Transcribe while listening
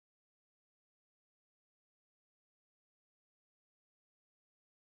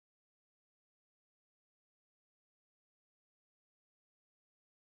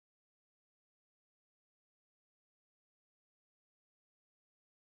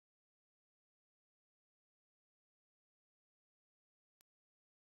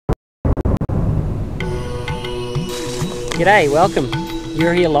G'day, welcome.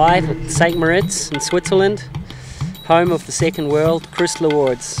 You're here live at St.Moritz in Switzerland, home of the second world Cristal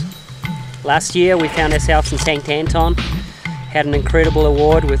Awards. Last year we found ourselves in St. Anton, had an incredible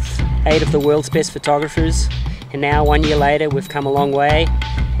award with 8 of the world's best photographers, and now 1 year later we've come a long way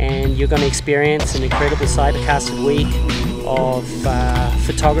and you're going to experience an incredible cybercasted week of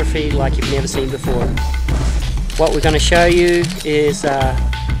photography like you've never seen before. What we're going to show you is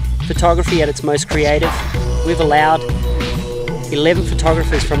photography at its most creative. We've allowed 11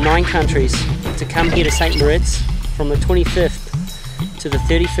 photographers from 9 countries to come here to St. Moritz from the 25th to the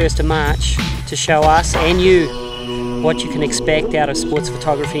 31st of March to show us and you what you can expect out of sports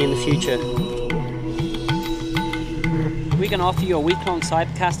photography in the future. We're going to offer you a week-long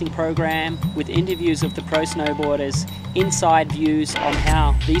cybercasting program with interviews of the pro snowboarders, inside views on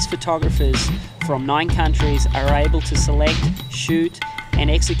how these photographers from 9 countries are able to select, shoot and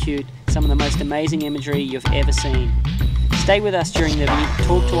execute some of the most amazing imagery you've ever seen. Stay with us during the event,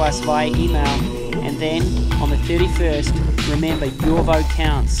 talk to us via email, and then on the 31st, remember your vote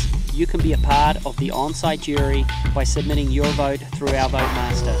counts. You can be a part of the on-site jury by submitting your vote through our Vote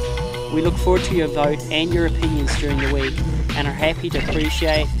Master. We look forward to your vote and your opinions during the week and are happy to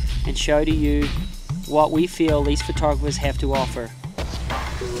appreciate and show to you what we feel these photographers have to offer.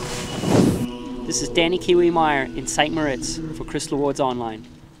 This is Danny Kiwi Meyer in St. Moritz for Cristal Awards Online.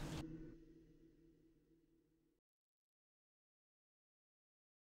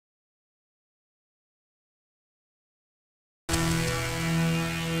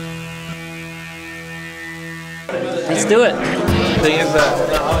 Let's do it. Thing is that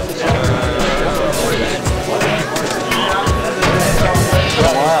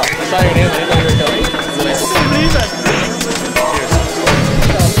wow. I saw your name. I didn't know you were coming.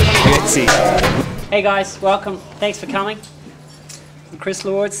 Hey guys, welcome. Thanks for coming. The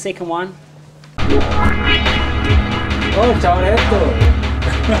Cristal Awards, second one. Oh, ciao Netto!